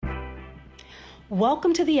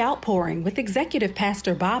Welcome to The Outpouring with Executive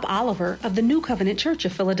Pastor Bob Oliver of the New Covenant Church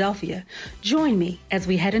of Philadelphia. Join me as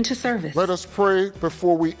we head into service. Let us pray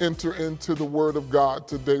before we enter into the Word of God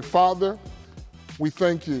today. Father, we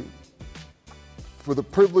thank you for the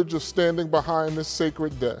privilege of standing behind this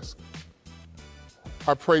sacred desk.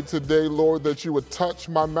 I pray today, Lord, that you would touch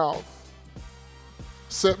my mouth,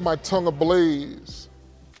 set my tongue ablaze.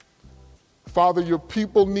 Father, your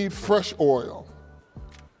people need fresh oil.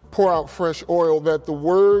 Pour out fresh oil that the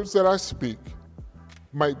words that I speak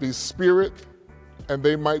might be spirit and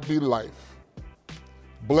they might be life.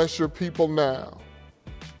 Bless your people now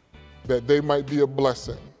that they might be a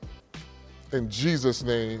blessing. In Jesus'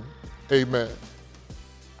 name, amen.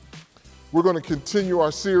 We're going to continue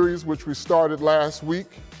our series, which we started last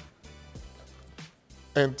week.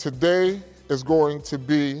 And today is going to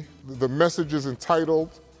be, the message is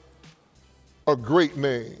entitled, A Great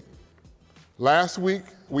Name. Last week,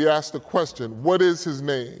 we asked the question, what is his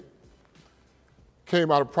name?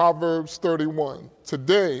 Came out of Proverbs 31.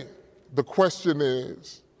 Today, the question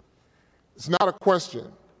is, it's not a question,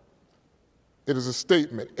 it is a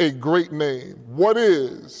statement, a great name. What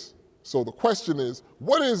is? So the question is,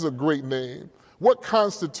 what is a great name? What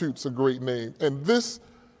constitutes a great name? In this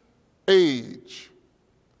age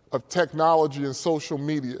of technology and social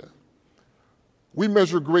media, we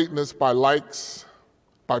measure greatness by likes,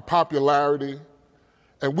 by popularity,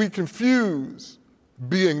 and we confuse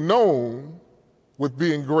being known with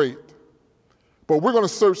being great. But we're going to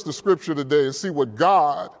search the scripture today and see what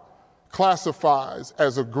God classifies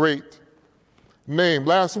as a great name.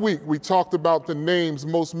 Last week, we talked about the names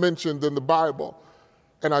most mentioned in the Bible,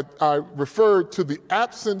 and I referred to the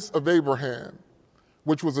absence of Abraham,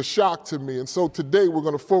 which was a shock to me. And so today, we're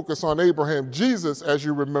going to focus on Abraham. Jesus, as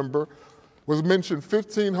you remember, was mentioned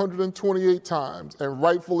 1,528 times, and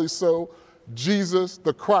rightfully so. Jesus,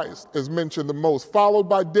 the Christ, is mentioned the most, followed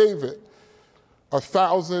by David,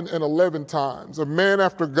 1,011 times, a man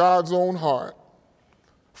after God's own heart,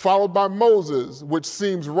 followed by Moses, which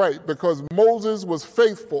seems right because Moses was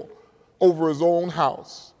faithful over his own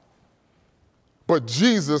house, but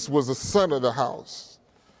Jesus was the son of the house.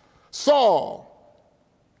 Saul,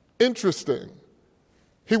 interesting,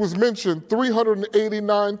 he was mentioned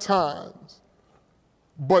 389 times,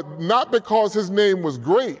 but not because his name was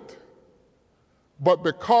great, but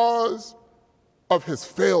because of his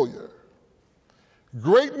failure.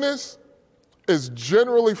 Greatness is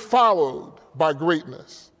generally followed by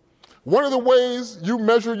greatness. One of the ways you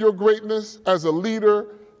measure your greatness as a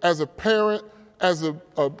leader, as a parent, as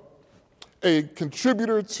a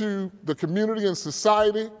contributor to the community and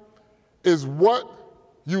society is what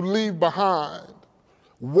you leave behind,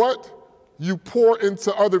 what you pour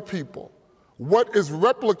into other people, what is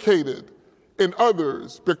replicated in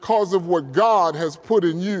others because of what God has put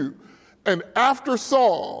in you. And after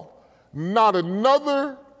Saul, not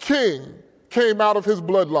another king came out of his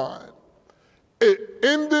bloodline. It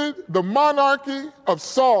ended, the monarchy of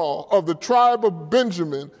Saul of the tribe of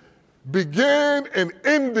Benjamin began and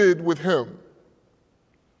ended with him.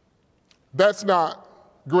 That's not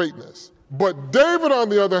greatness. But David, on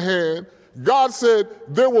the other hand, God said,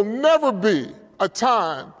 there will never be a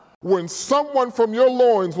time when someone from your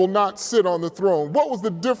loins will not sit on the throne. What was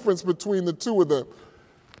the difference between the two of them?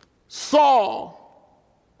 Saul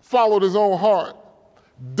followed his own heart.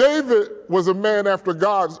 David was a man after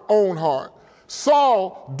God's own heart.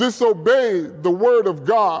 Saul disobeyed the word of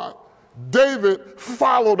God. David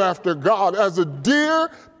followed after God. As a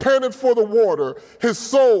deer panted for the water, his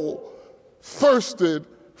soul thirsted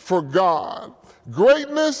for God.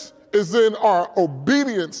 Greatness is in our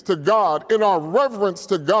obedience to God, in our reverence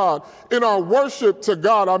to God, in our worship to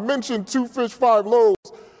God. I mentioned 2 fish, 5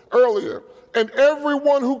 loaves earlier. And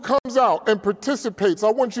everyone who comes out and participates,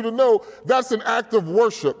 I want you to know that's an act of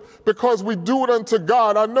worship because we do it unto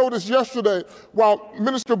God. I noticed yesterday while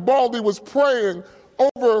Minister Baldy was praying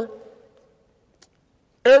over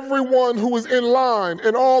everyone who was in line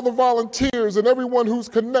and all the volunteers and everyone who's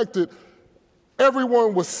connected,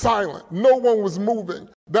 everyone was silent. No one was moving.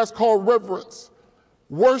 That's called reverence.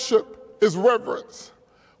 Worship is reverence.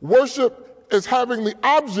 Worship is having the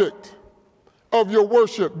object of your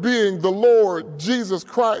worship being the Lord Jesus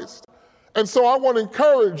Christ. And so I want to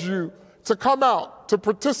encourage you to come out, to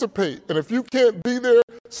participate. And if you can't be there,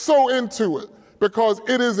 sow into it because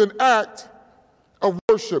it is an act of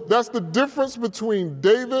worship. That's the difference between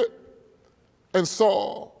David and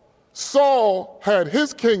Saul. Saul had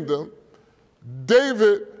his kingdom.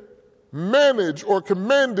 David managed or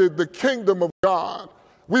commanded the kingdom of God.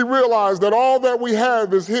 We realize that all that we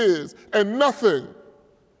have is his and nothing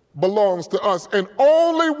belongs to us. And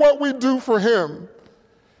only what we do for him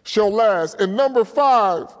shall last. And number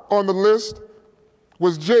 5 on the list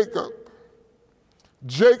was Jacob.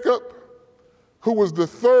 Jacob, who was the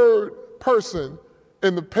third person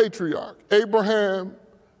in the patriarch. Abraham,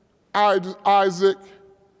 Isaac,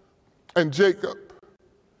 and Jacob.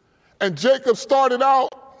 And Jacob started out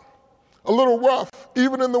a little rough.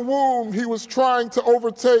 Even in the womb, he was trying to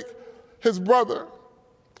overtake his brother,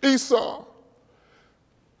 Esau.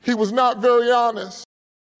 He was not very honest.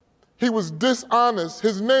 He was dishonest.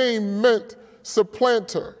 His name meant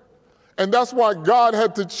supplanter. And that's why God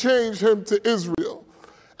had to change him to Israel.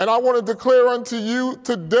 And I want to declare unto you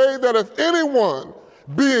today that if anyone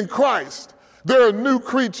be in Christ, they're a new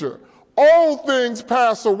creature. All things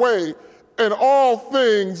pass away and all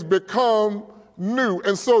things become new.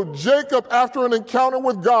 And so Jacob, after an encounter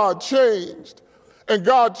with God, changed. And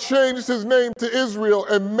God changed his name to Israel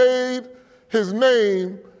and made his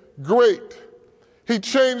name great. He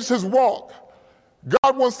changed his walk.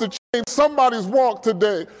 God wants to change somebody's walk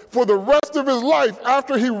today. For the rest of his life,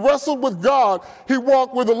 after he wrestled with God, he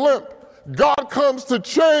walked with a limp. God comes to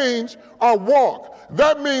change our walk.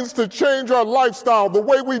 That means to change our lifestyle, the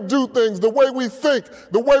way we do things, the way we think,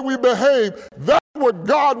 the way we behave. That's what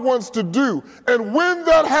God wants to do. And when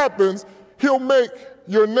that happens, he'll make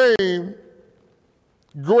your name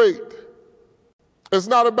great. It's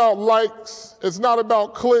not about likes. It's not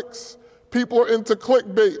about clicks. People are into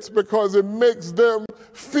clickbaits because it makes them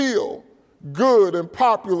feel good and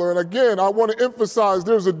popular. And again, I want to emphasize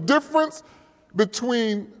there's a difference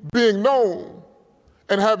between being known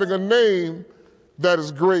and having a name that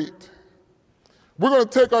is great. We're going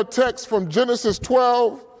to take our text from Genesis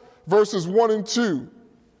 12, verses 1 and 2,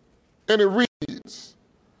 and it reads,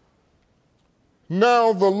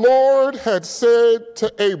 Now the Lord had said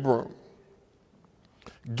to Abram,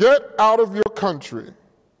 Get out of your country,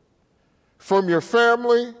 from your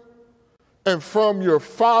family, and from your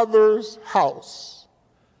father's house,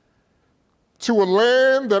 to a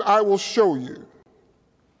land that I will show you.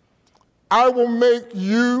 I will make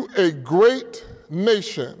you a great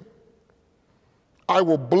nation. I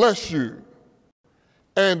will bless you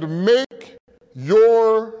and make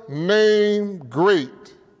your name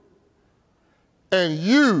great, and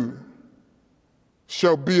you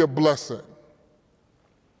shall be a blessing.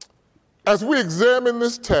 As we examine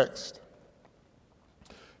this text,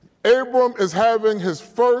 Abram is having his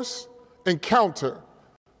first encounter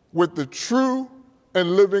with the true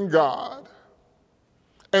and living God.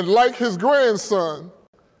 And like his grandson,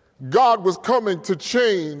 God was coming to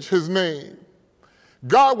change his name.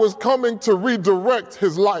 God was coming to redirect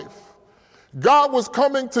his life. God was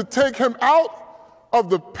coming to take him out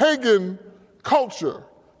of the pagan culture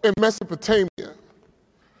in Mesopotamia.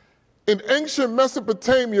 In ancient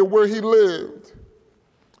Mesopotamia where he lived,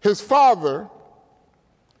 his father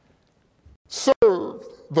served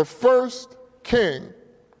the first king,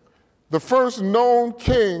 the first known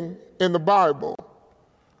king in the Bible,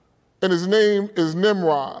 and his name is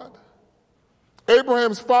Nimrod.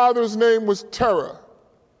 Abraham's father's name was Terah,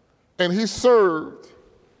 and he served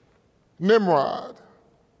Nimrod.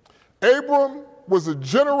 Abram was a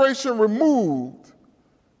generation removed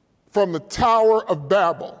from the Tower of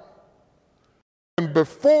Babel. And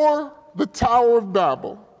before the Tower of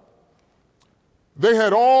Babel, they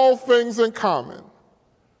had all things in common.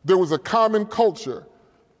 There was a common culture,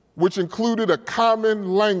 which included a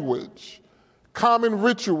common language, common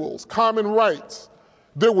rituals, common rites.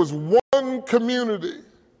 There was one community.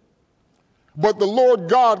 But the Lord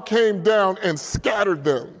God came down and scattered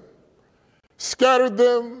them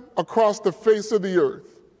across the face of the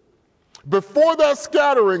earth. Before that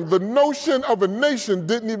scattering, the notion of a nation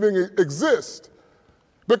didn't even exist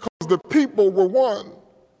because the people were one.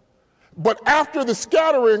 But after the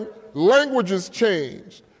scattering, languages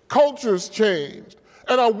changed, cultures changed.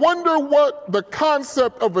 And I wonder what the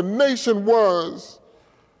concept of a nation was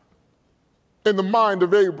in the mind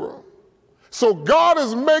of Abram. So God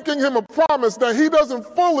is making him a promise that he doesn't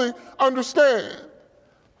fully understand.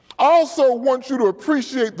 I also want you to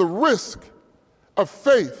appreciate the risk of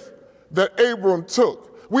faith that Abram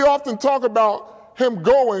took. We often talk about him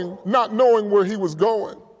going, not knowing where he was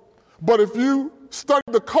going. But if you study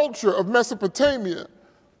the culture of Mesopotamia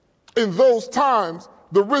in those times,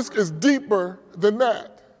 the risk is deeper than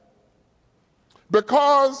that.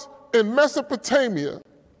 Because in Mesopotamia,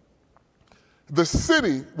 the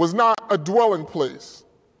city was not a dwelling place.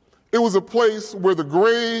 It was a place where the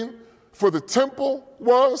grain for the temple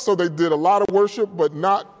was, so they did a lot of worship, but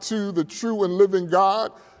not to the true and living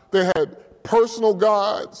God. They had personal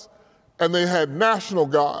gods, and they had national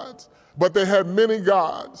gods, but they had many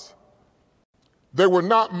gods. They were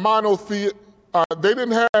not monotheistic. They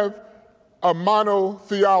didn't have a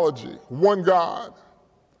monotheology, one God.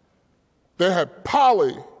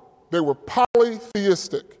 They were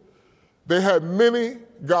polytheistic. They had many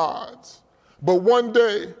gods. But one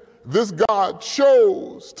day, this God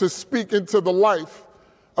chose to speak into the life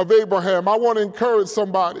of Abraham. I want to encourage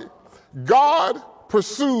somebody. God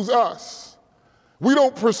pursues us. We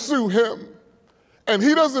don't pursue him. And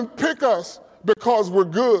he doesn't pick us because we're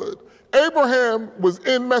good. Abraham was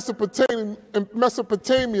in Mesopotamia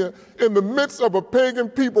in the midst of a pagan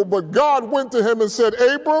people, but God went to him and said,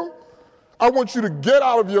 Abram, I want you to get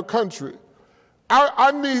out of your country.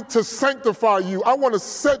 I need to sanctify you. I want to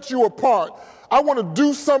set you apart. I want to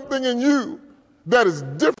do something in you that is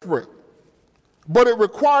different. But it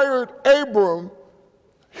required Abram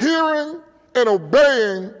hearing and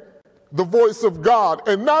obeying the voice of God.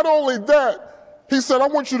 And not only that, he said, I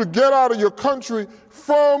want you to get out of your country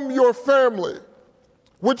from your family,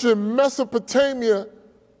 which in Mesopotamia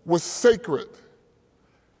was sacred.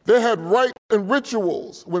 They had rites and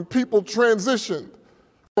rituals when people transitioned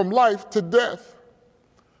from life to death,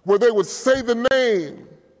 where they would say the name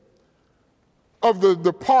of the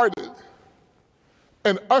departed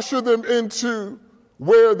and usher them into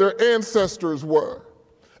where their ancestors were.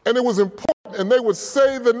 And it was important, and they would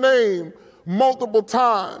say the name multiple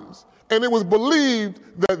times, and it was believed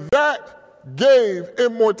that that gave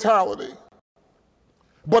immortality.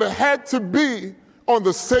 But it had to be on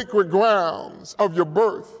the sacred grounds of your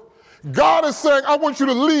birth. God is saying, I want you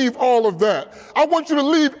to leave all of that. I want you to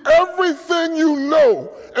leave everything you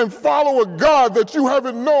know and follow a God that you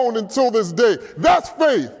haven't known until this day. That's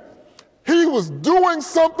faith. He was doing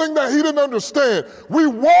something that he didn't understand. We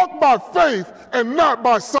walk by faith and not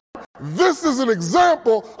by sight. This is an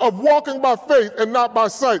example of walking by faith and not by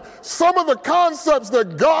sight. Some of the concepts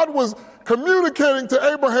that God was communicating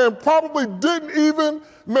to Abraham probably didn't even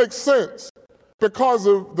make sense because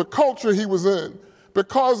of the culture he was in,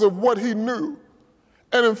 because of what he knew.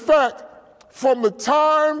 And in fact, from the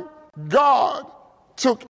time God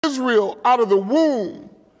took Israel out of the womb,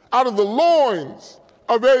 out of the loins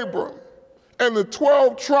of Abram, and the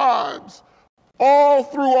 12 tribes, all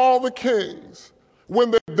through all the kings, when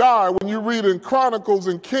they die, when you read in Chronicles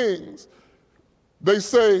and Kings, they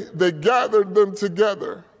say they gathered them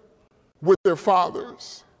together with their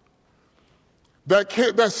fathers.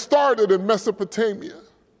 That started in Mesopotamia.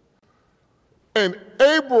 And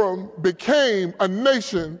Abram became a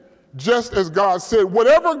nation just as God said.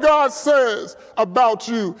 Whatever God says about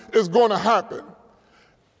you is going to happen.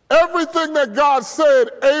 Everything that God said,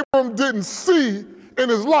 Abram didn't see in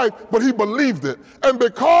his life, but he believed it. And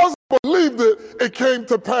because he believed it, it came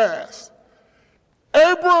to pass.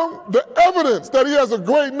 Abram, the evidence that he has a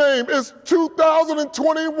great name is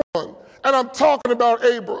 2021, and I'm talking about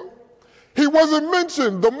Abram. He wasn't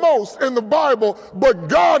mentioned the most in the Bible, but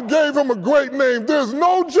God gave him a great name. There's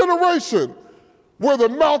no generation where the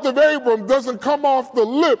mouth of Abram doesn't come off the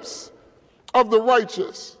lips of the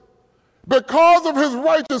righteous. Because of his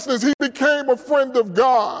righteousness, he became a friend of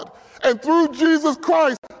God. And through Jesus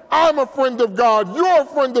Christ, I'm a friend of God. You're a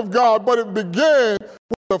friend of God. But it began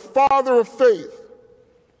with the father of faith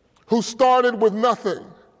who started with nothing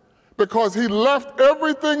because he left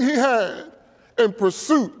everything he had in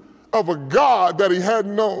pursuit of a God that he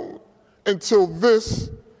hadn't known until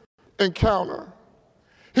this encounter.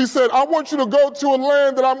 He said, I want you to go to a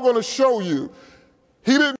land that I'm going to show you.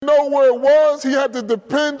 He didn't know where it was. He had to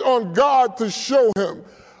depend on God to show him.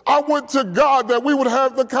 I went to God that we would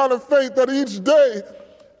have the kind of faith that each day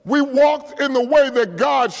we walked in the way that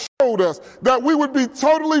God showed us, that we would be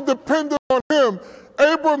totally dependent on him.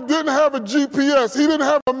 Abram didn't have a GPS. He didn't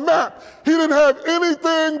have a map. He didn't have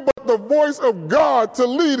anything but the voice of God to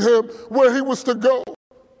lead him where he was to go.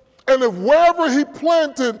 And if wherever he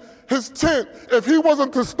planted his tent, if he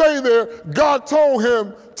wasn't to stay there, God told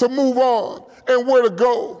him to move on and where to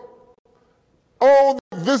go. Oh,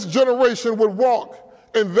 this generation would walk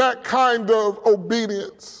in that kind of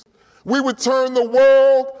obedience. We would turn the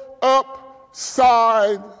world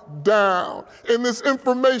upside down. In this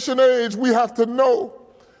information age, we have to know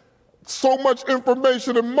so much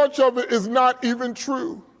information, and much of it is not even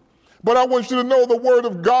true. But I want you to know the word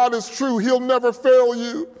of God is true. He'll never fail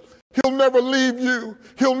you. He'll never leave you.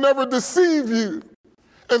 He'll never deceive you.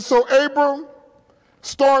 And so Abram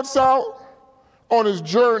starts out on his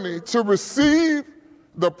journey to receive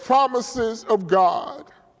the promises of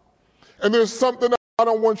God. And there's something I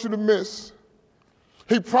don't want you to miss.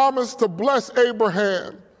 He promised to bless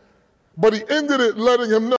Abraham, but he ended it letting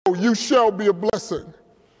him know, you shall be a blessing.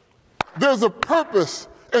 There's a purpose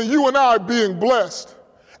in you and I being blessed,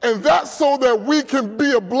 and that's so that we can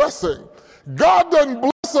be a blessing. God doesn't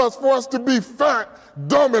bless us for us to be fat,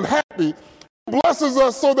 dumb, and happy. blesses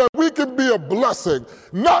us so that we can be a blessing,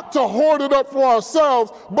 not to hoard it up for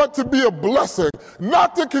ourselves, but to be a blessing,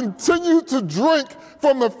 not to continue to drink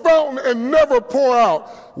from the fountain and never pour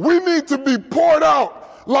out. We need to be poured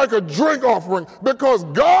out like a drink offering because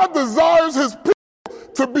God desires his people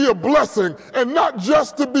to be a blessing and not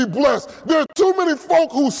just to be blessed. There are too many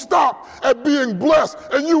folk who stop at being blessed,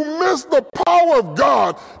 and you miss the power of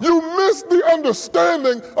God. You miss the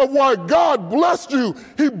understanding of why God blessed you.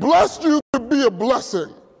 He blessed you to be a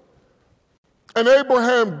blessing. And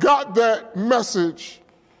Abraham got that message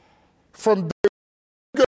from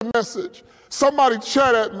David. Get the message. Somebody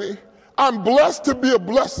chat at me. I'm blessed to be a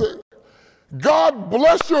blessing. God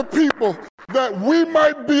bless your people that we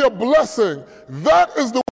might be a blessing. That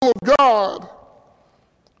is the will of God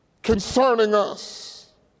concerning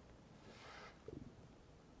us.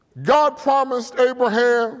 God promised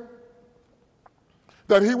Abraham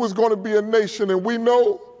that he was going to be a nation, and we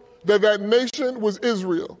know that that nation was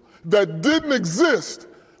Israel, that didn't exist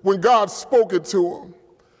when God spoke it to him.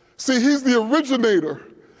 See, he's the originator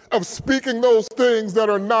of speaking those things that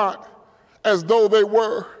are not as though they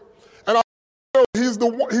were.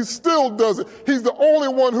 He still does it. He's the only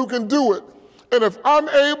one who can do it. And if I'm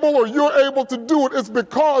able or you're able to do it, it's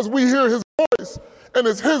because we hear his voice. And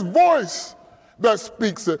it's his voice that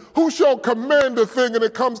speaks it. Who shall command a thing and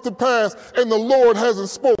it comes to pass and the Lord hasn't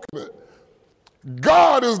spoken it?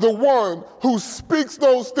 God is the one who speaks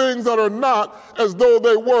those things that are not as though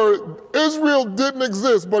they were. Israel didn't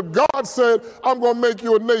exist, but God said, I'm going to make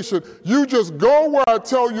you a nation. You just go where I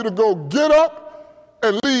tell you to go. Get up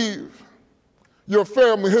and leave your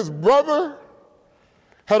family. His brother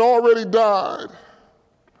had already died.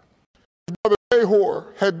 His brother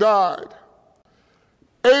Nahor had died.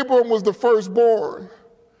 Abram was the firstborn.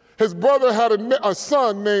 His brother had a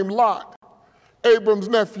son named Lot, Abram's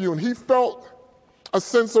nephew, and he felt a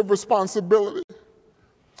sense of responsibility.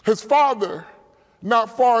 His father,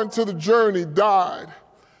 not far into the journey, died.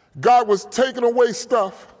 God was taking away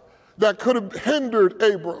stuff that could have hindered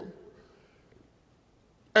Abram.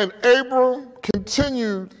 And Abram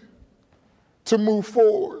continued to move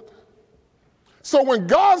forward. So when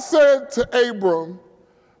God said to Abram,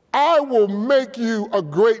 I will make you a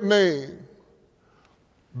great name,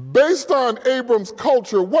 based on Abram's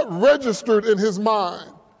culture, what registered in his mind?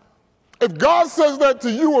 If God says that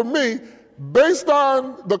to you or me, based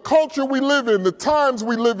on the culture we live in, the times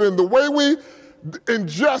we live in, the way we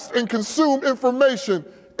ingest and consume information,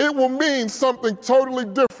 it will mean something totally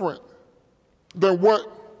different than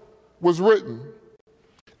what was written.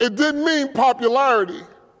 It didn't mean popularity.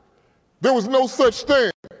 There was no such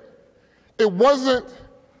thing. There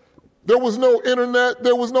was no internet,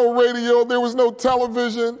 there was no radio, there was no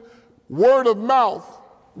television. Word of mouth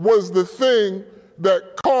was the thing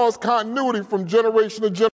that caused continuity from generation to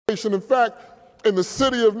generation. In fact, in the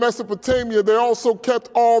city of Mesopotamia, they also kept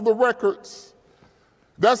all the records.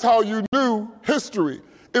 That's how you knew history.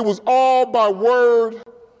 It was all by word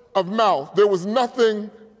of mouth. There was nothing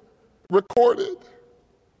recorded.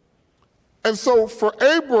 And so for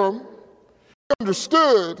Abram, he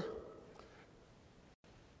understood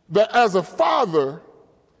that as a father,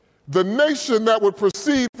 the nation that would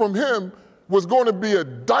proceed from him was going to be a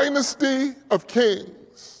dynasty of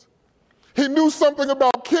kings. He knew something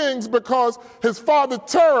about kings because his father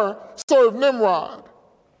Terah served Nimrod,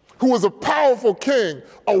 who was a powerful king,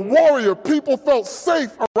 a warrior. People felt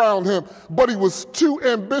safe around him, but he was too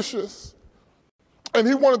ambitious. And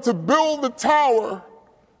he wanted to build the tower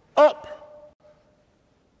up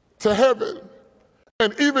to heaven.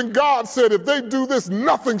 And even God said, if they do this,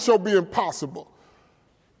 nothing shall be impossible.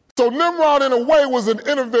 So Nimrod, in a way, was an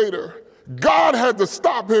innovator. God had to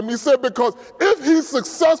stop him. He said, because if he's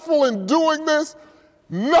successful in doing this,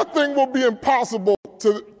 nothing will be impossible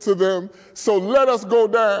to them. So let us go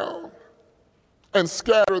down and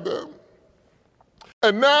scatter them.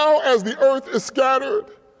 And now, as the earth is scattered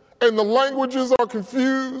and the languages are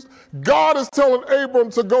confused, God is telling Abram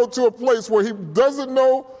to go to a place where he doesn't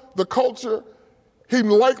know the culture. He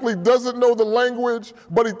likely doesn't know the language,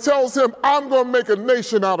 but he tells him, I'm going to make a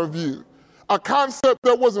nation out of you. A concept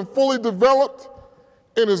that wasn't fully developed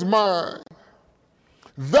in his mind.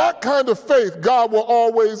 That kind of faith God will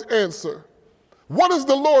always answer. What is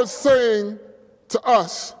the Lord saying to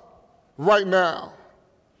us right now?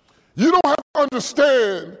 You don't have to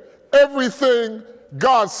understand everything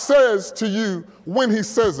God says to you when he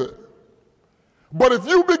says it. But if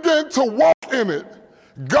you begin to walk in it,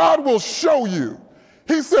 God will show you.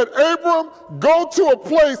 He said, Abram, go to a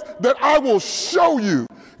place that I will show you.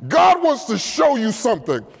 God wants to show you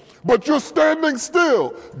something, but you're standing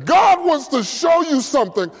still. God wants to show you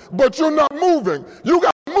something, but you're not moving. You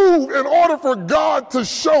got to move in order for God to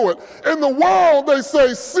show it. In the world, they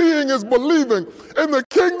say seeing is believing. In the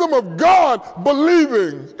kingdom of God,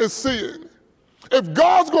 believing is seeing. If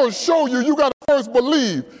God's going to show you, you got to first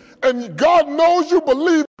believe. And God knows you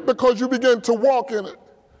believe it because you begin to walk in it.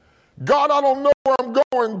 God, I don't know where I'm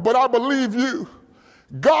going, but I believe you.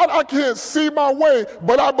 God, I can't see my way,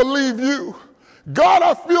 but I believe you. God,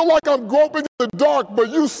 I feel like I'm groping in the dark, but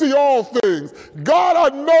you see all things. God, I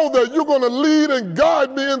know that you're going to lead and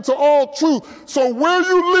guide me into all truth. So where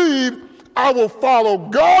you lead, I will follow.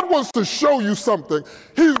 God wants to show you something.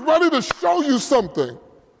 He's ready to show you something.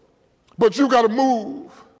 But you got to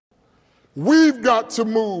move. We've got to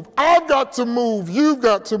move. I've got to move. You've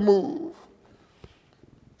got to move.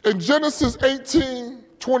 In Genesis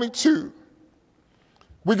 18:22,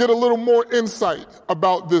 we get a little more insight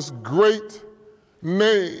about this great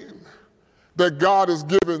name that God has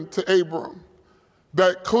given to Abram,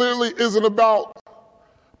 that clearly isn't about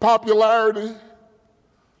popularity.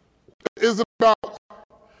 It isn't about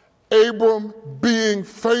Abram being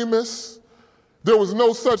famous. There was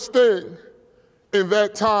no such thing in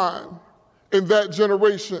that time, in that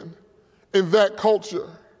generation, in that culture.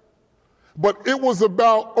 But it was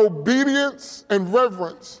about obedience and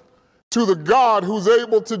reverence to the God who's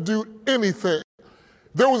able to do anything.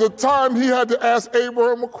 There was a time he had to ask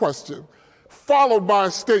Abram a question, followed by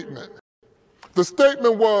a statement. The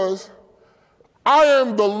statement was, I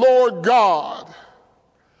am the Lord God,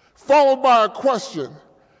 followed by a question,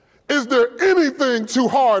 is there anything too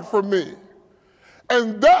hard for me?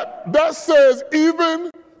 And that says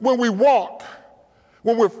even when we walk,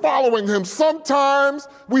 when we're following him, sometimes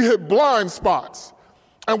we hit blind spots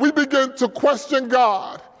and we begin to question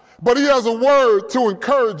God. But he has a word to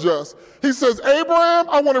encourage us. He says, Abraham,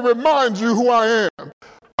 I want to remind you who I am.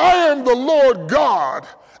 I am the Lord God.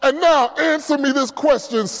 And now answer me this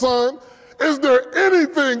question, son. Is there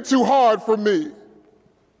anything too hard for me?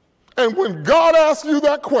 And when God asks you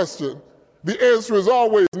that question, the answer is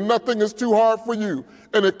always nothing is too hard for you.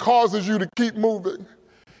 And it causes you to keep moving.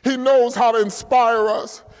 He knows how to inspire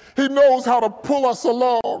us. He knows how to pull us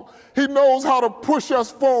along. He knows how to push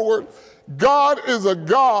us forward. God is a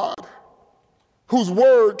God whose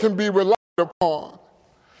word can be relied upon.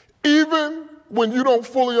 Even when you don't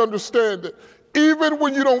fully understand it, even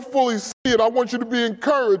when you don't fully see it, I want you to be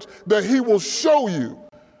encouraged that he will show you.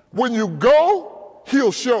 When you go,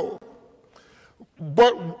 he'll show.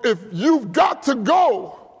 But if you've got to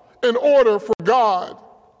go in order for God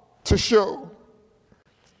to show.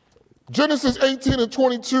 Genesis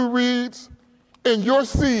 18:22 reads, in your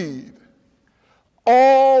seed,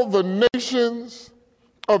 all the nations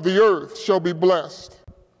of the earth shall be blessed,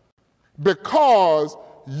 because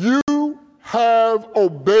you have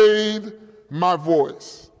obeyed my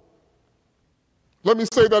voice. Let me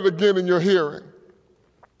say that again in your hearing.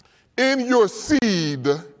 In your seed,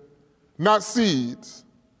 not seeds,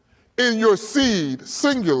 in your seed,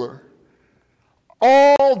 singular,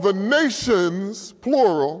 all the nations,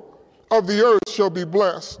 plural, of the earth shall be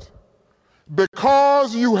blessed,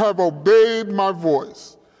 because you have obeyed my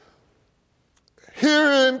voice.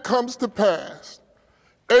 Herein comes to pass,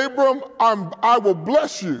 Abram, I will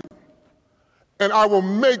bless you, and I will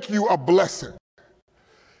make you a blessing.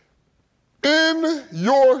 In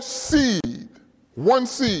your seed, one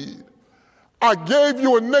seed, I gave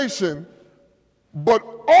you a nation, but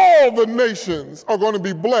all the nations are going to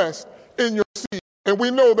be blessed in your seed. And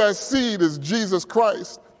we know that seed is Jesus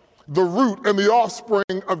Christ, the root and the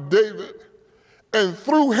offspring of David. And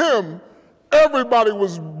through him, everybody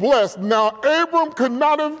was blessed. Now, Abram could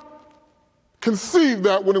not have conceived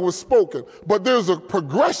that when it was spoken, but there's a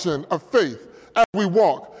progression of faith as we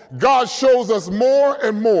walk. God shows us more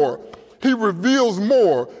and more. He reveals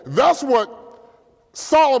more. That's what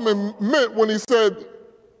Solomon meant when he said,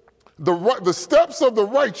 the steps of the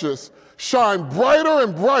righteous shine brighter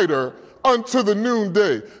and brighter unto the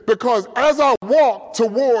noonday. Because as I walk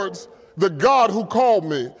towards the God who called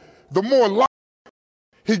me, the more light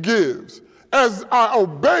he gives. As I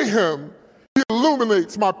obey him, he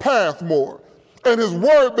illuminates my path more. And his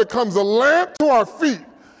word becomes a lamp to our feet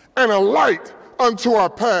and a light unto our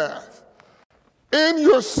path. In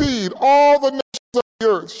your seed, all the nations of the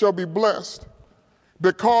earth shall be blessed,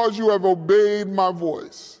 because you have obeyed my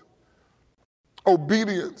voice.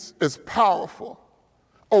 Obedience is powerful.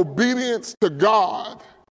 Obedience to God.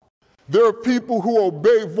 There are people who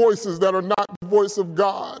obey voices that are not the voice of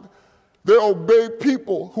God. They obey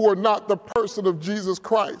people who are not the person of Jesus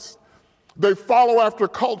Christ. They follow after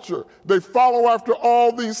culture. They follow after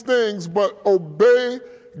all these things, but obey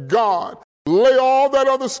God. Lay all that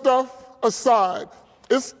other stuff aside.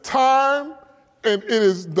 It's time, and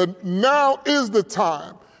now is the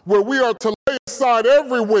time where we are to lay aside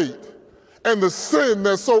every weight and the sin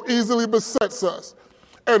that so easily besets us,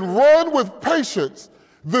 and run with patience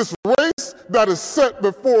this race that is set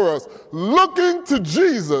before us, looking to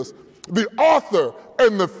Jesus, the author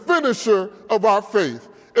and the finisher of our faith.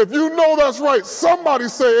 If you know that's right, somebody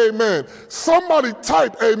say amen. Somebody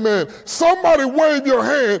type amen. Somebody wave your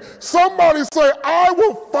hand. Somebody say, I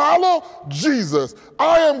will follow Jesus.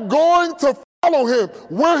 I am going to follow him.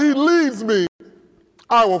 Where he leads me,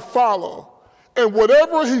 I will follow. And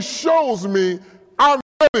whatever he shows me, I'm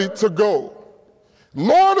ready to go.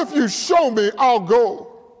 Lord, if you show me, I'll go.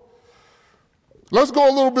 Let's go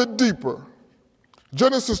a little bit deeper.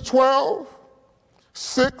 Genesis 12,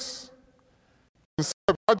 6 and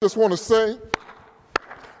 7. I just want to say,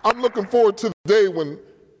 I'm looking forward to the day when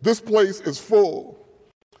this place is full.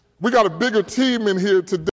 We got a bigger team in here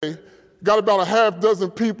today. Got about a half dozen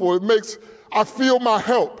people. I feel my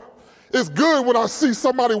help. It's good when I see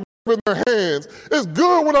somebody waving their hands. It's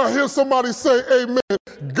good when I hear somebody say amen.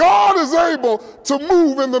 God is able to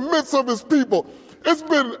move in the midst of his people. It's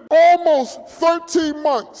been almost 13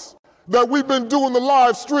 months that we've been doing the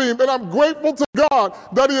live stream, and I'm grateful to God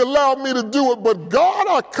that he allowed me to do it. But God,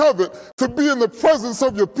 I covet to be in the presence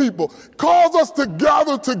of your people. Cause us to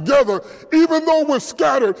gather together, even though we're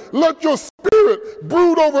scattered. Let your spirit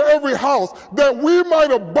brood over every house, that we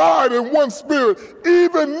might abide in one spirit.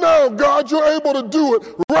 Even now, God, you're able to do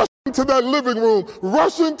it. Rush into that living room,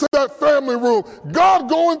 rush into that family room. God,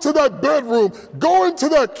 go into that bedroom, go into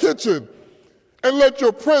that kitchen, and let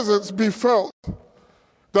your presence be felt,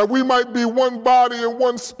 that we might be one body and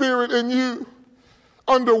one spirit in you,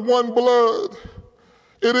 under one blood.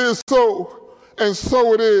 It is so, and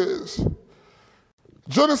so it is.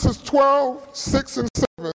 Genesis 12, 6 and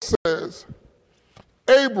 7 says,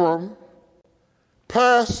 Abram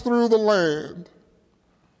passed through the land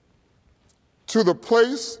to the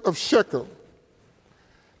place of Shechem,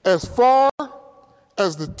 as far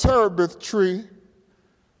as the terebinth tree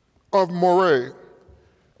of Moreh.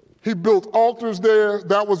 He built altars there.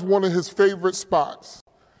 That was one of his favorite spots.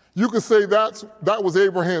 You could say that was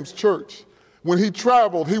Abraham's church. When he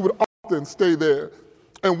traveled, he would often stay there.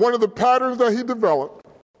 And one of the patterns that he developed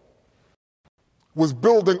was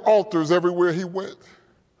building altars everywhere he went,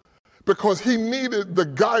 because he needed the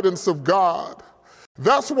guidance of God.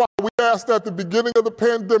 That's why we asked at the beginning of the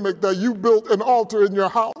pandemic that you built an altar in your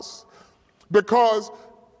house, because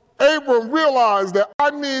Abram realized that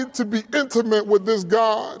I need to be intimate with this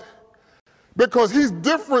God, because he's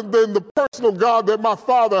different than the personal God that my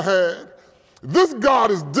father had. This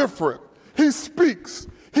God is different. He speaks,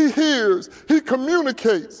 he hears, he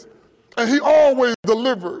communicates, and he always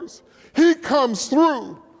delivers. He comes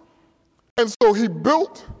through. And so he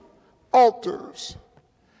built altars.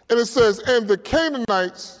 And it says, and the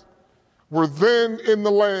Canaanites were then in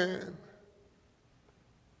the land.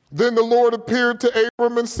 Then the Lord appeared to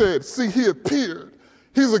Abram and said, see, he appeared.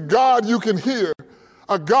 He's a God you can hear,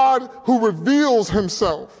 a God who reveals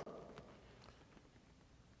himself.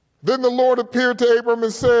 Then the Lord appeared to Abram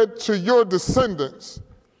and said, to your descendants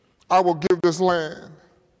I will give this land.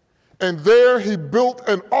 And there he built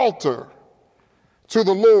an altar to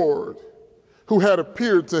the Lord who had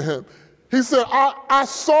appeared to him. He said, I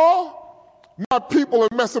saw my people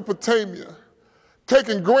in Mesopotamia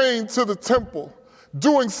taking grain to the temple,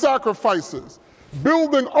 doing sacrifices,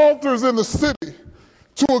 building altars in the city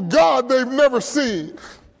to a God they've never seen,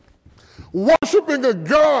 worshiping a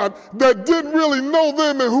God that didn't really know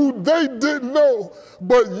them and who they didn't know.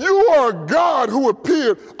 But you are a God who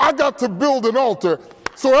appeared. I got to build an altar.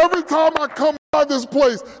 So every time I come by this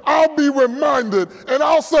place, I'll be reminded, and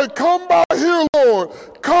I'll say, come by here, Lord.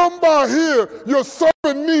 Come by here. Your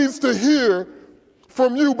servant needs to hear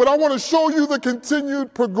from you. But I want to show you the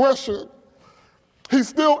continued progression. He's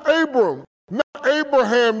still Abram, not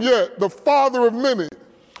Abraham yet, the father of many.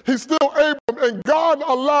 He's still Abram, and God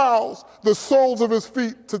allows the soles of his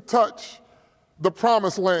feet to touch the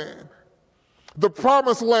promised land. The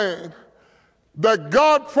promised land that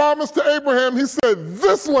God promised to Abraham. He said,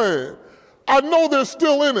 this land, I know they're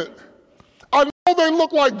still in it. I know they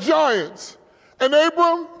look like giants. And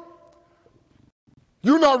Abram,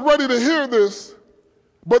 you're not ready to hear this,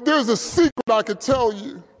 but there's a secret I could tell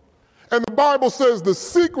you. And the Bible says the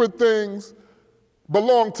secret things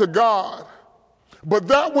belong to God, but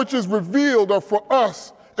that which is revealed are for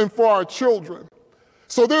us and for our children.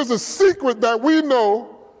 So there's a secret that we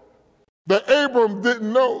know that Abram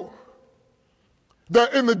didn't know,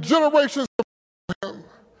 that in the generations of him,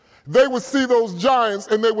 they would see those giants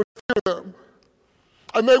and they would fear them.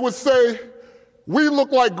 And they would say, we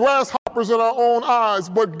look like grasshoppers in our own eyes,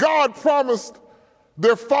 but God promised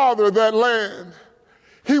their father that land.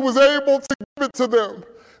 He was able to give it to them.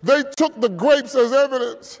 They took the grapes as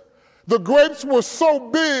evidence. The grapes were so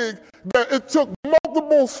big that it took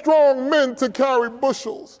multiple strong men to carry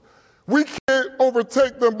bushels. We can't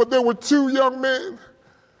overtake them, but there were two young men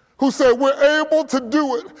who said, we're able to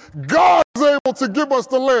do it. God is able to give us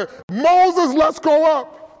the land. Moses, let's go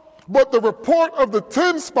up. But the report of the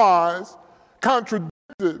 10 spies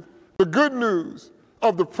contradicted the good news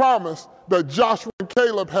of the promise that Joshua and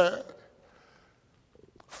Caleb had.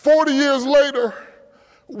 40 years later,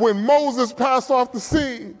 when Moses passed off the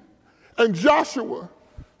scene and Joshua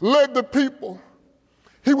led the people,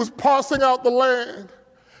 he was parsing out the land.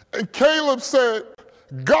 And Caleb said,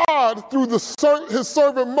 God, through his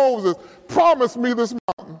servant Moses, promised me this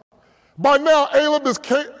mountain. By now,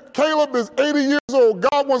 Caleb is 80 years old.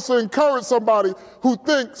 God wants to encourage somebody who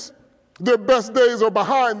thinks their best days are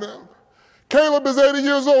behind them. Caleb is 80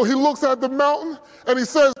 years old. He looks at the mountain and he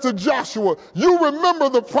says to Joshua, you remember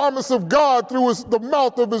the promise of God through the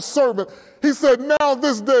mouth of his servant. He said, now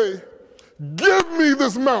this day, give me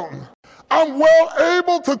this mountain. I'm well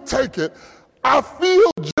able to take it. I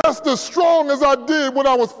feel just as strong as I did when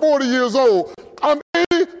I was 40 years old. I'm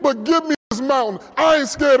 80, but give me this mountain. I ain't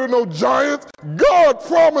scared of no giants. God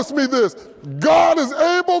promised me this. God is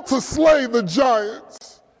able to slay the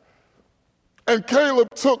giants. And Caleb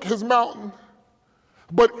took his mountain.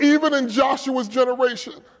 But even in Joshua's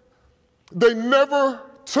generation, they never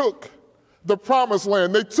took the promised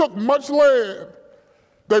land. They took much land.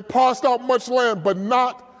 They parsed out much land, but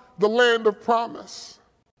not the land of promise.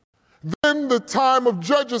 Then the time of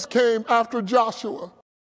Judges came after Joshua.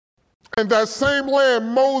 And that same land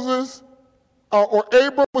Moses or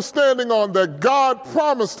Abram was standing on that God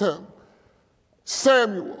promised him,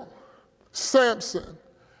 Samuel, Samson,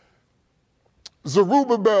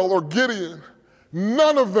 Zerubbabel or Gideon,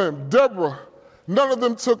 none of them, Deborah, none of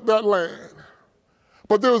them took that land.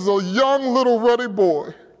 But there was a young little ruddy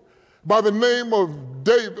boy by the name of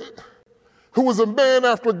David, who was a man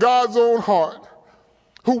after God's own heart,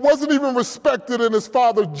 who wasn't even respected in his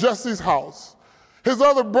father Jesse's house. His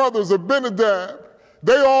other brothers, Abinadab,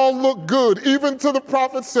 they all looked good, even to the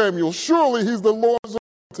prophet Samuel. Surely he's the Lord's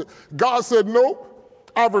anointed. God said,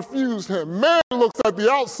 nope, I've refused him. Man looks at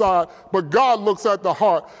the outside, but God looks at the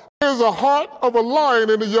heart. There's a heart of a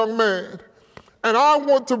lion in a young man. And I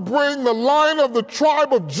want to bring the lion of the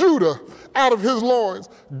tribe of Judah out of his loins.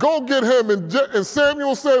 Go get him. And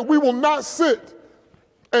Samuel said, we will not sit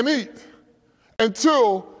and eat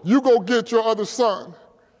until you go get your other son.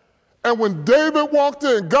 And when David walked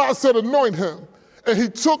in, God said, anoint him. And he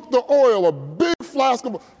took the oil, a big flask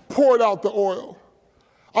of, poured out the oil.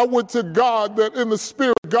 I would to God that in the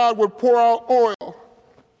spirit, God would pour out oil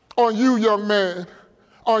on you, young man,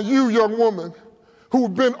 on you, young woman,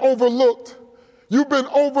 who've been overlooked. You've been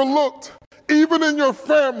overlooked. Even in your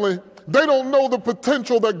family, they don't know the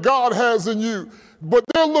potential that God has in you. But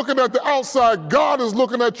they're looking at the outside. God is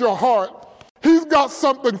looking at your heart. He's got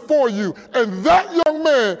something for you. And that young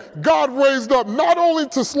man, God raised up not only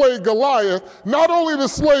to slay Goliath, not only to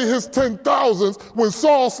slay his 10,000s when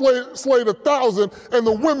Saul slayed 1,000 and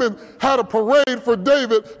the women had a parade for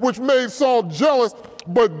David, which made Saul jealous,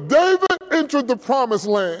 but David entered the promised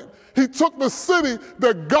land. He took the city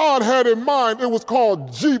that God had in mind. It was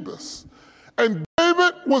called Jebus. And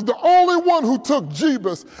David was the only one who took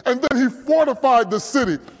Jebus, and then he fortified the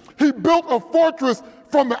city. He built a fortress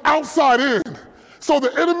from the outside in, so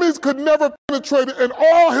the enemies could never penetrate it. In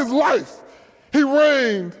all his life, he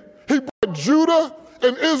reigned. He brought Judah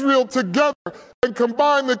and Israel together and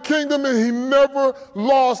combined the kingdom, and he never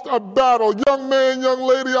lost a battle. Young man, young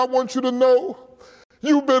lady, I want you to know,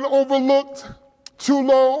 you've been overlooked too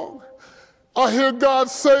long. I hear God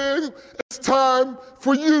saying, it's time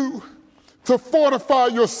for you to fortify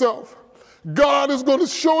yourself. God is going to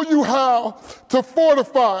show you how to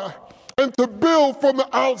fortify and to build from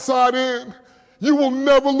the outside in. You will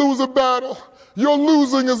never lose a battle. Your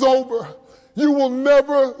losing is over. You will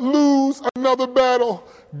never lose another battle.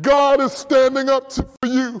 God is standing up for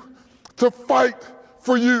you, to fight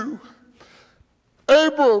for you.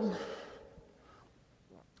 Abram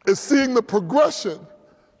is seeing the progression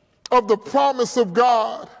of the promise of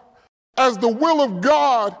God as the will of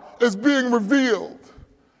God is being revealed.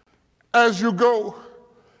 As you go,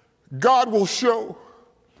 God will show.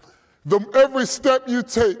 Every step you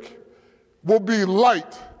take will be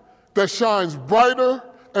light that shines brighter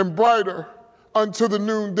and brighter unto the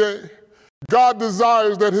noonday. God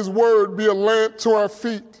desires that his word be a lamp to our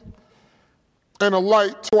feet and a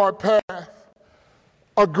light to our path.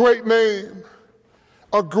 A great name,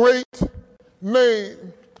 a great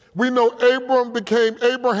name. We know Abram became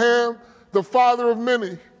Abraham, the father of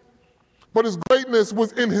many. But his greatness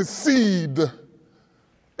was in his seed,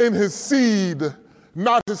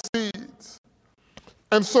 not his seeds.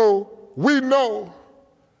 And so we know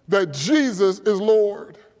that Jesus is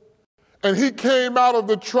Lord. And he came out of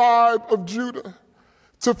the tribe of Judah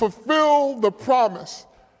to fulfill the promise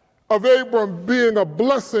of Abram being a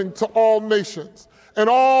blessing to all nations. And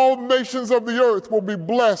all nations of the earth will be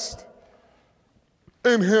blessed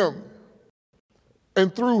in him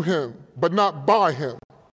and through him, but not by him.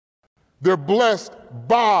 They're blessed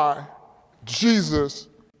by Jesus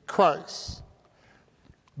Christ.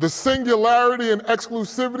 The singularity and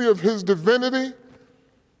exclusivity of his divinity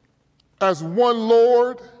as one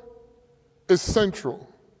Lord is central.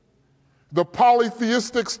 The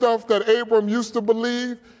polytheistic stuff that Abram used to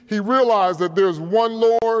believe, he realized that there's one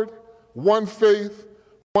Lord, one faith,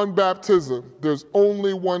 one baptism. There's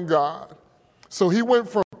only one God. So he went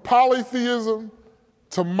from polytheism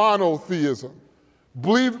to monotheism,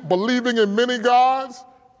 believing in many gods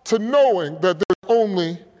to knowing that there's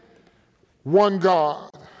only one God.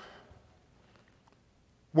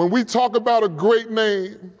 When we talk about a great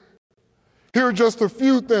name, here are just a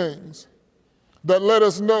few things that let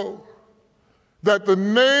us know that the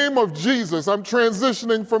name of Jesus, I'm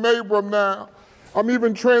transitioning from Abram now, I'm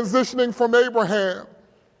even transitioning from Abraham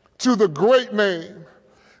to the great name,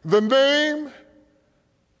 the name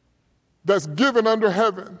that's given under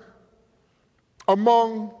heaven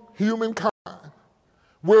among humankind,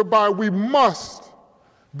 whereby we must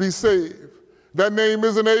be saved. That name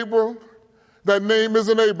isn't Abram, that name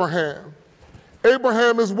isn't Abraham.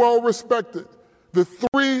 Abraham is well respected. The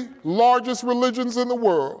three largest religions in the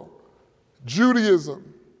world,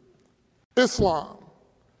 Judaism, Islam,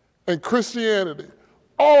 and Christianity,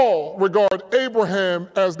 all regard Abraham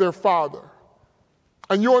as their father.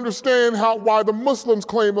 And you understand why the Muslims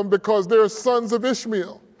claim him, because they're sons of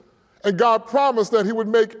Ishmael. And God promised that he would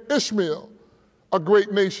make Ishmael a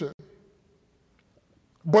great nation.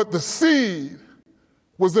 But the seed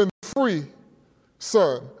was in the free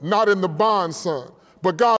son, not in the bond son.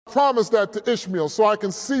 But God promised that to Ishmael, so I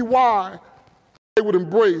can see why they would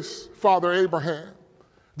embrace Father Abraham.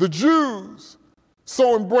 The Jews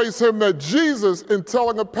so embrace him that Jesus, in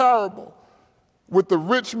telling a parable with the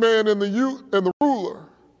rich man and the ruler,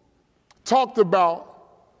 talked about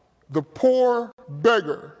the poor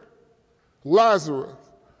beggar, Lazarus,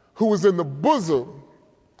 who was in the bosom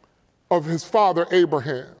of his father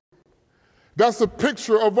Abraham. That's a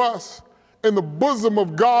picture of us in the bosom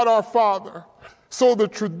of God our Father. So the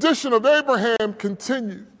tradition of Abraham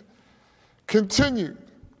continued.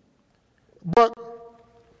 But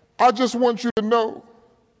I just want you to know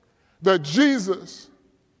that Jesus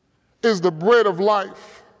is the bread of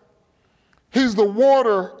life. He's the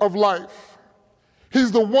water of life.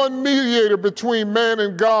 He's the one mediator between man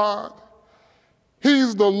and God.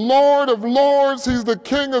 He's the Lord of lords. He's the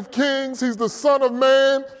King of kings. He's the Son of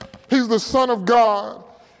man. He's the Son of God.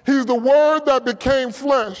 He's the Word that became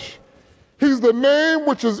flesh. He's the name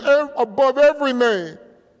which is above every name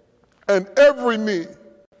and every knee,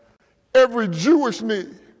 every Jewish knee,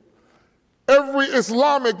 every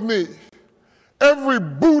Islamic knee, every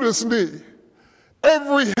Buddhist knee,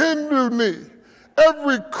 every Hindu knee,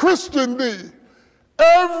 every Christian knee,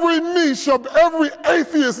 every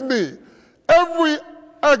atheist knee, every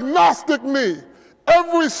agnostic knee,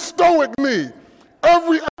 every Stoic knee,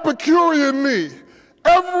 every Epicurean knee,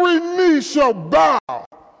 every knee shall bow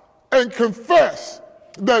and confess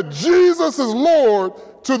that Jesus is Lord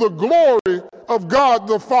to the glory of God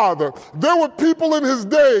the Father. There were people in his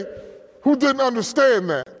day who didn't understand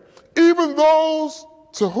that. Even those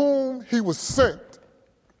to whom he was sent,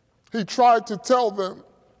 he tried to tell them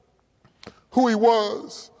who he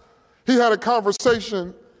was. He had a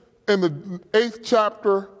conversation in the 8th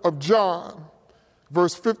chapter of John,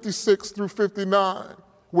 verse 56 through 59,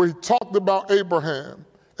 where he talked about Abraham.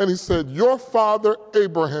 And he said, your father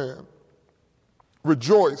Abraham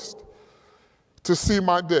rejoiced to see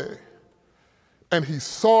my day, and he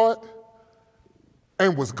saw it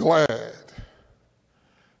and was glad.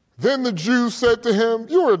 Then the Jews said to him,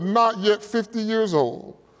 you are not yet 50 years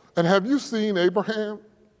old, and have you seen Abraham?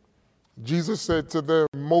 Jesus said to them,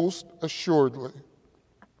 most assuredly,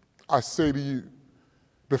 I say to you,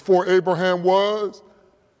 before Abraham was,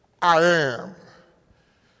 I am.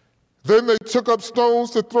 Then they took up stones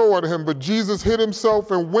to throw at him, but Jesus hid himself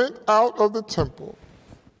and went out of the temple,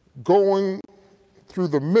 going through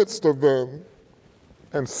the midst of them,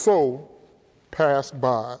 and so passed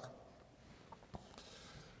by.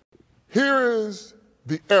 Here is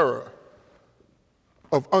the error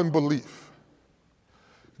of unbelief.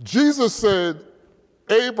 Jesus said,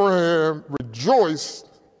 Abraham rejoiced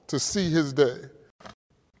to see his day.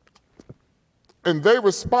 And they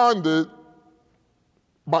responded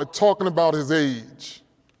by talking about his age,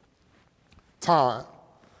 time.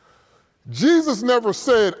 Jesus never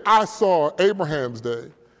said, I saw Abraham's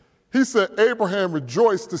day. He said, Abraham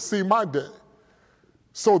rejoiced to see my day.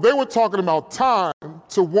 So they were talking about time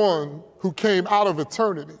to one who came out of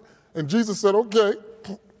eternity. And Jesus said, okay,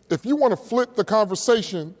 if you want to flip the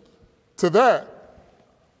conversation to that,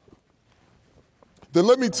 then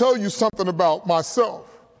let me tell you something about myself.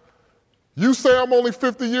 You say I'm only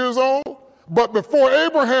 50 years old, but before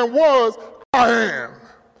Abraham was, I am.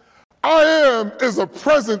 I am is a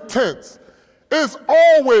present tense. It's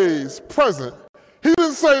always present. He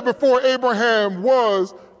didn't say before Abraham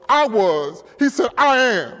was, I was. He said, I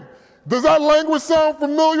am. Does that language sound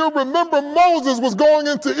familiar? Remember, Moses was going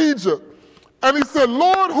into Egypt, and he said,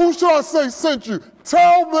 Lord, who shall I say sent you?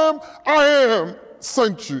 Tell them I am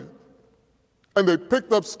sent you. And they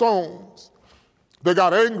picked up stones. They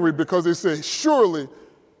got angry because they said, surely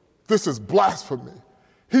this is blasphemy.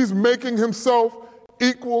 He's making himself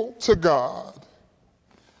equal to God.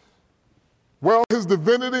 Well, his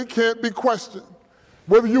divinity can't be questioned.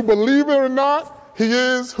 Whether you believe it or not, he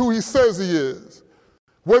is who he says he is.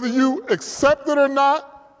 Whether you accept it or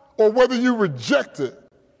not, or whether you reject it,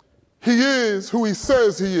 he is who he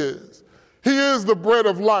says he is. He is the bread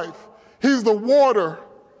of life. He's the water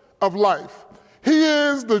of life. He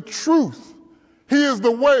is the truth. He is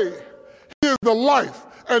the way. He is the life.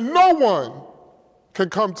 And no one can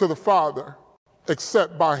come to the Father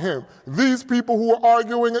except by him. These people who are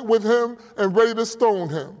arguing it with him and ready to stone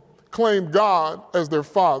him claim God as their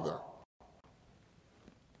father.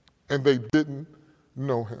 And they didn't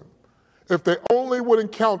know him. If they only would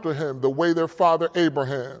encounter him the way their father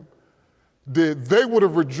Abraham did, they would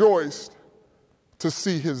have rejoiced to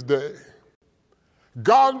see his day.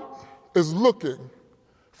 God is looking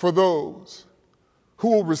for those who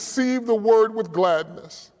will receive the word with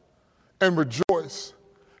gladness and rejoice,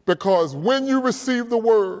 because when you receive the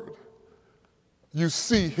word, you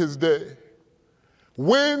see his day.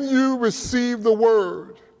 When you receive the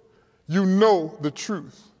word, you know the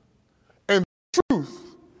truth, and the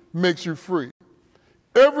truth makes you free.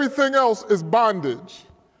 Everything else is bondage.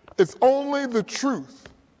 It's only the truth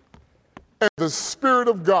and the Spirit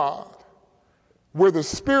of God. Where the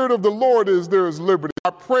Spirit of the Lord is, there is liberty. I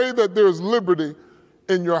pray that there is liberty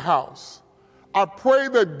in your house. I pray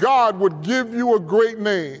that God would give you a great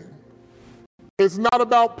name. It's not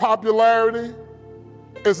about popularity.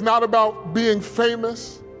 It's not about being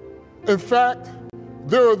famous. In fact,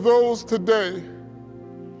 there are those today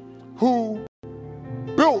who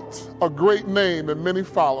built a great name and many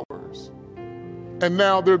followers, and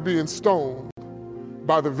now they're being stoned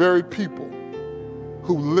by the very people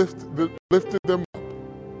who lifted them up,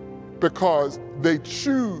 because they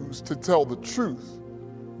choose to tell the truth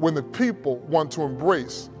when the people want to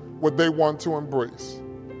embrace what they want to embrace.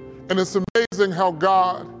 And it's amazing how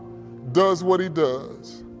God does what he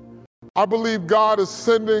does. I believe God is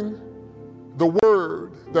sending the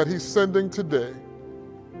word that he's sending today,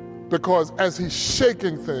 because as he's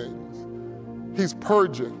shaking things, he's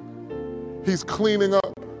purging, he's cleaning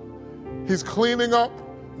up. He's cleaning up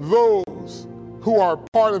those who are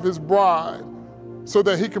part of his bride so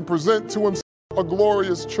that he can present to himself a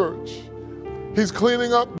glorious church. He's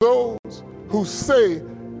cleaning up those who say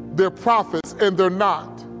they're prophets and they're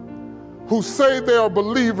not, who say they are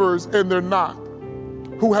believers and they're not,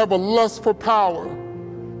 who have a lust for power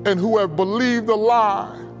and who have believed a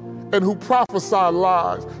lie and who prophesy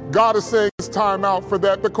lies. God is saying it's time out for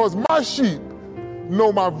that, because my sheep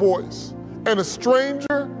know my voice, and a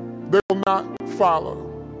stranger they will not follow.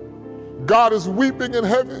 God is weeping in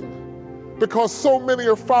heaven because so many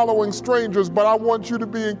are following strangers, but I want you to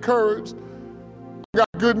be encouraged. I got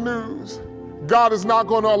good news. God is not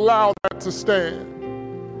going to allow that to stand.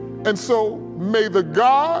 And so may the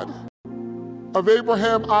God of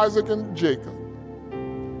Abraham, Isaac, and Jacob,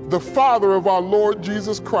 the Father of our Lord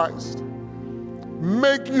Jesus Christ,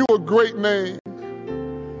 make you a great name.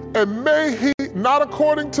 And may he, not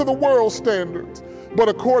according to the world's standards, but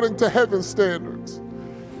according to heaven's standards.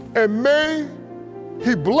 And may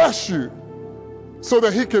he bless you so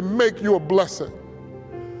that he can make you a blessing.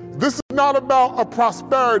 This is not about a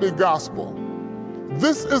prosperity gospel.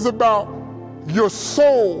 This is about your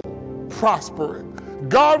soul prospering.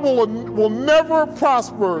 God will never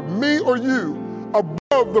prosper me or you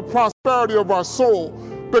above the prosperity of our soul,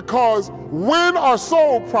 because when our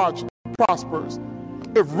soul prospers,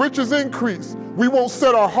 if riches increase, we won't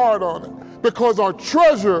set our heart on it, because our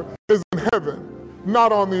treasure is in heaven,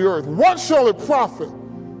 not on the earth. What shall it profit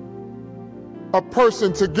a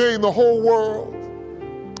person to gain the whole world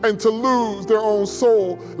and to lose their own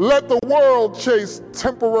soul. Let the world chase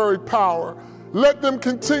temporary power. Let them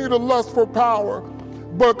continue to lust for power,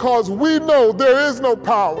 because we know there is no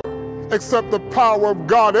power except the power of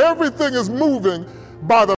God. Everything is moving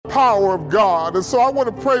by the power of God. And so I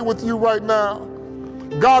want to pray with you right now.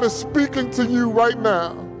 God is speaking to you right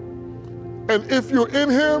now. And if you're in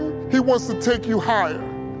him, he wants to take you higher.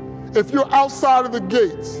 If you're outside of the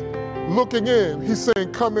gates looking in, he's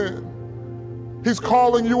saying, come in. He's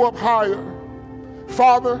calling you up higher.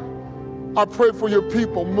 Father, I pray for your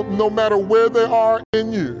people, no matter where they are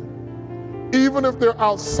in you, even if they're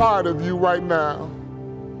outside of you right now.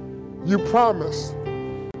 You promised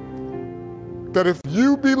that if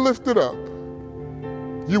you be lifted up,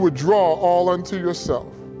 you would draw all unto yourself.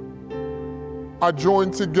 I join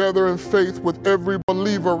together in faith with every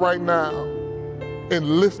believer right now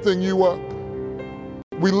in lifting you up.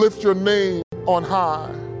 We lift your name on high.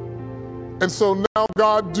 And so now,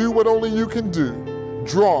 God, do what only you can do.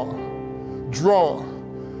 Draw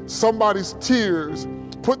somebody's tears.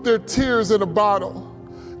 Put their tears in a bottle.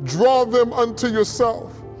 Draw them unto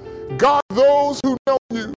yourself. God, those who know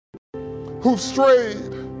you, who've strayed,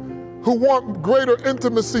 who want greater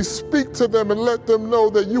intimacy, speak to them and let them know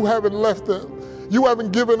that you haven't left them. You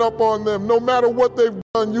haven't given up on them. No matter what they've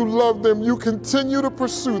done, you love them. You continue to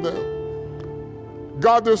pursue them.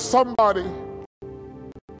 God, there's somebody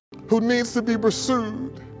who needs to be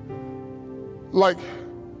pursued like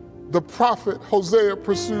the prophet Hosea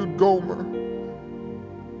pursued Gomer.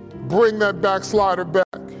 Bring that backslider back.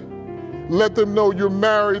 Let them know you're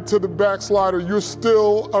married to the backslider. You're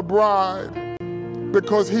still a bride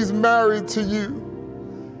because he's married to you.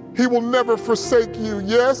 He will never forsake you.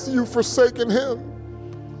 Yes, you've forsaken him,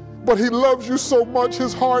 but he loves you so much,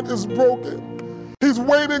 his heart is broken. He's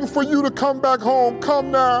waiting for you to come back home.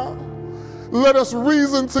 Come now. Let us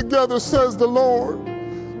reason together, says the Lord.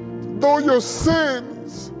 Though your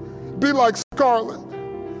sins be like scarlet,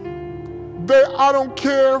 I don't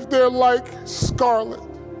care if they're like scarlet.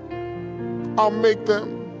 I'll make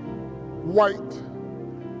them white.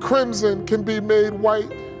 Crimson can be made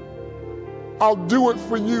white. I'll do it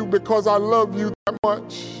for you because I love you that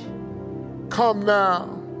much. Come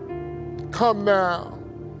now. Come now.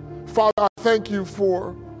 Father, I thank you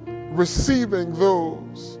for receiving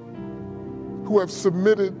those who have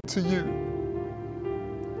submitted to you.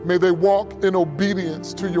 May they walk in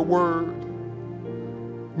obedience to your word.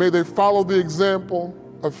 May they follow the example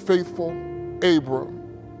of faithful Abram,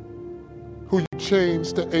 who you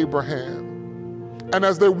changed to Abraham. And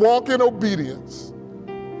as they walk in obedience,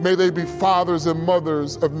 may they be fathers and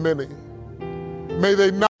mothers of many. May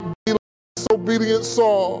they not be like disobedient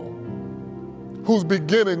Saul, whose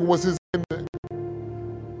beginning was his ending.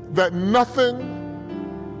 That nothing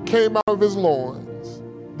came out of his loins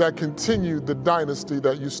that continued the dynasty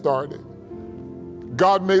that you started.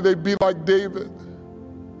 God, may they be like David,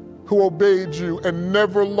 who obeyed you and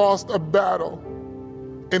never lost a battle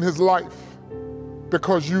in his life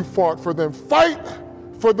because you fought for them. Fight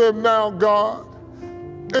for them now, God.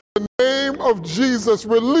 In the name of Jesus,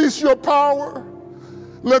 release your power.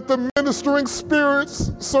 Let the ministering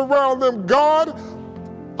spirits surround them. God,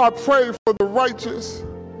 I pray for the righteous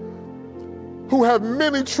who have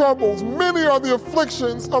many troubles. Many are the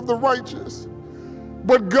afflictions of the righteous.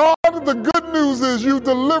 But God, the good news is you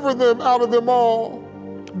deliver them out of them all.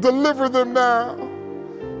 Deliver them now.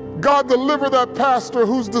 God, deliver that pastor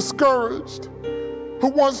who's discouraged, who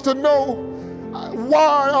wants to know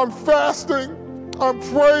why I'm fasting, I'm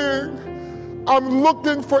praying, I'm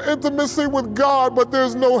looking for intimacy with God, but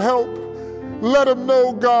there's no help. Let him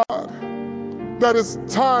know, God, that it's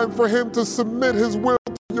time for him to submit his will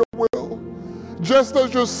to your will. Just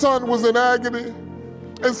as your son was in agony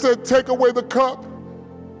and said, take away the cup,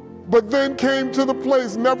 but then came to the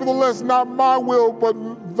place, nevertheless, not my will, but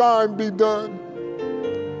thine be done.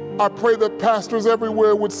 I pray that pastors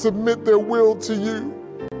everywhere would submit their will to you,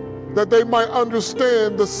 that they might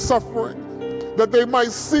understand the suffering, that they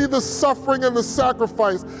might see the suffering and the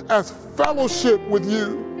sacrifice as fellowship with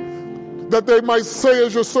you, that they might say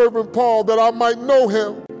as your servant Paul, that I might know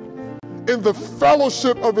him in the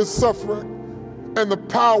fellowship of his suffering and the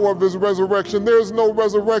power of his resurrection. There's no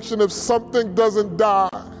resurrection if something doesn't die.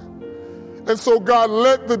 And so, God,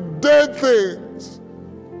 let the dead things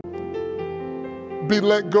be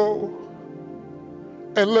let go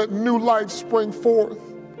and let new life spring forth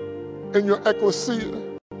in your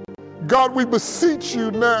ecclesia. God, we beseech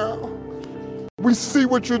you now. We see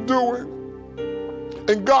what you're doing.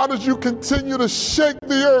 And God, as you continue to shake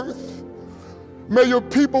the earth, may your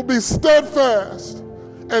people be steadfast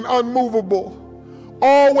and unmovable,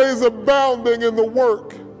 always abounding in the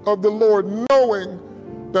work of the Lord, knowing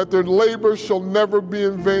that their labor shall never be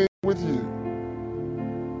in vain with you.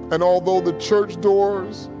 And although the church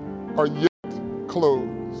doors are yet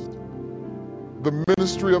closed, the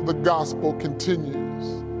ministry of the gospel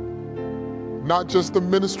continues. Not just the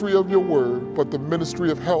ministry of your word, but the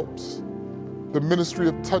ministry of helps, the ministry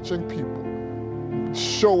of touching people.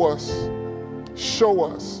 Show us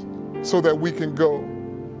so that we can go.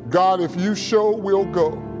 God, if you show, we'll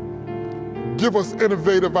go. Give us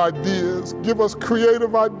innovative ideas. Give us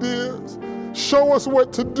creative ideas. Show us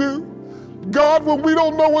what to do. God, when we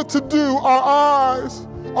don't know what to do,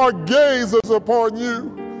 our gaze is upon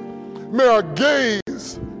you. May our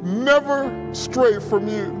gaze never stray from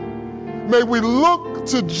you. May we look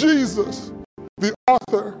to Jesus, the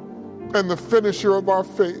author and the finisher of our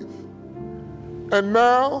faith. And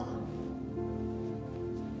now,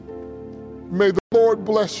 may the Lord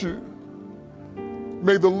bless you.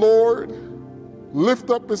 May the Lord lift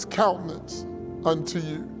up his countenance unto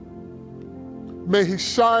you. May he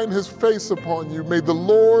shine his face upon you. May the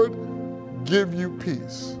Lord give you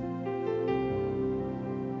peace.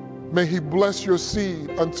 May he bless your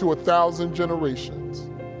seed unto 1,000 generations.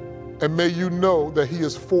 And may you know that he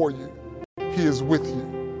is for you. He is with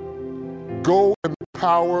you. Go in the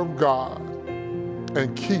power of God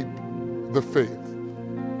and keep the faith.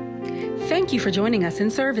 Thank you for joining us in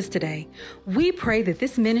service today. We pray that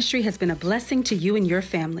this ministry has been a blessing to you and your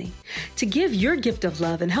family. To give your gift of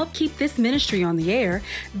love and help keep this ministry on the air,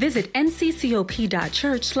 visit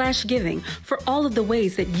nccop.church/giving for all of the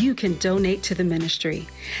ways that you can donate to the ministry.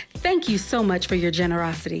 Thank you so much for your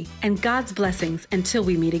generosity and God's blessings until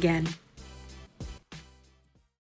we meet again.